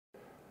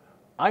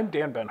I'm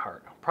Dan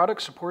Benhart,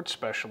 Product Support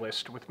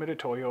Specialist with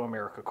Mitutoyo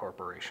America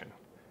Corporation.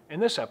 In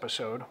this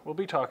episode, we'll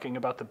be talking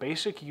about the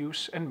basic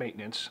use and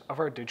maintenance of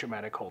our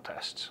Digimatic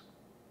Holtests.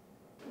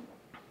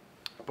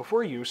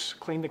 Before use,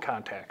 clean the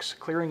contacts,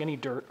 clearing any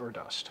dirt or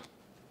dust.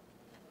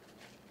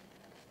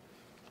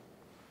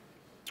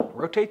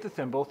 Rotate the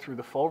thimble through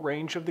the full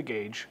range of the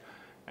gauge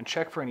and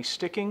check for any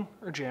sticking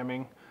or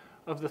jamming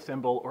of the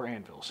thimble or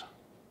anvils.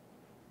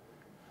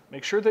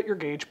 Make sure that your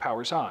gauge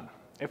powers on.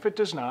 If it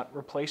does not,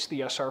 replace the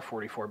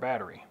SR44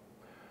 battery.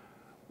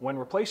 When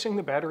replacing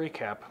the battery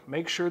cap,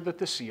 make sure that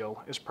the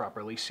seal is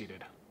properly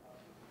seated.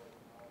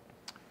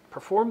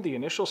 Perform the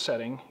initial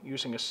setting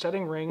using a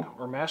setting ring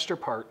or master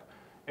part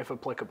if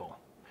applicable.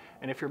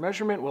 And if your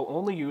measurement will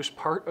only use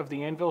part of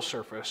the anvil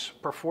surface,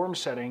 perform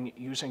setting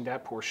using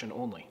that portion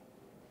only.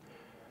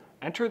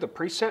 Enter the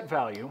preset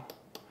value,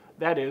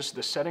 that is,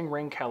 the setting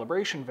ring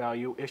calibration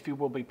value if you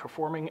will be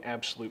performing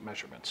absolute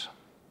measurements.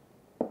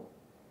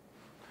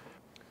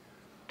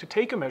 To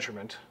take a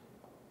measurement,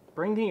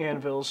 bring the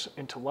anvils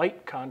into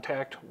light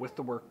contact with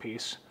the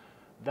workpiece,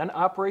 then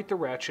operate the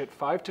ratchet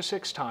 5 to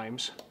 6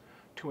 times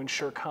to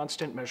ensure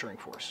constant measuring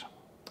force.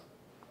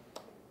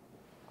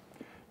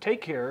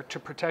 Take care to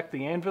protect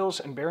the anvils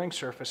and bearing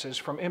surfaces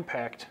from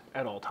impact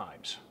at all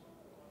times.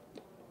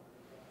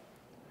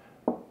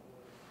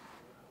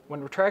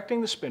 When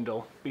retracting the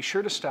spindle, be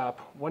sure to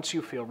stop once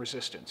you feel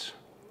resistance.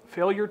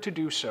 Failure to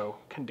do so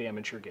can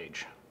damage your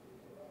gauge.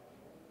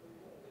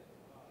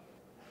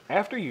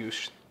 After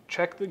use,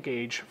 check the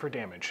gauge for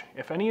damage.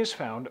 If any is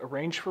found,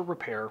 arrange for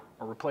repair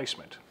or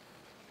replacement.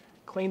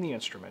 Clean the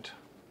instrument.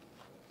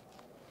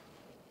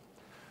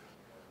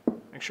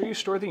 Make sure you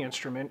store the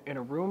instrument in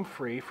a room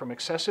free from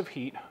excessive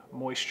heat,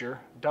 moisture,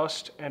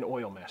 dust, and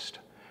oil mist.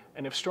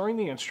 And if storing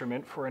the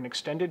instrument for an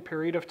extended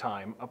period of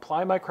time,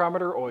 apply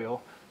micrometer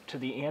oil to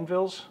the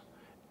anvils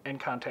and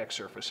contact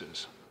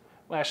surfaces.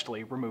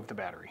 Lastly, remove the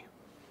battery.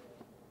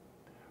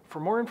 For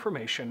more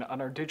information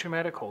on our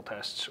Digimatic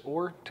Holtests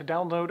or to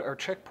download our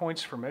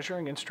Checkpoints for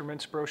Measuring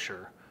Instruments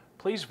brochure,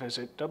 please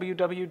visit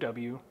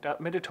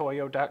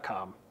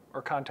www.mitutoyo.com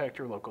or contact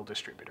your local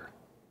distributor.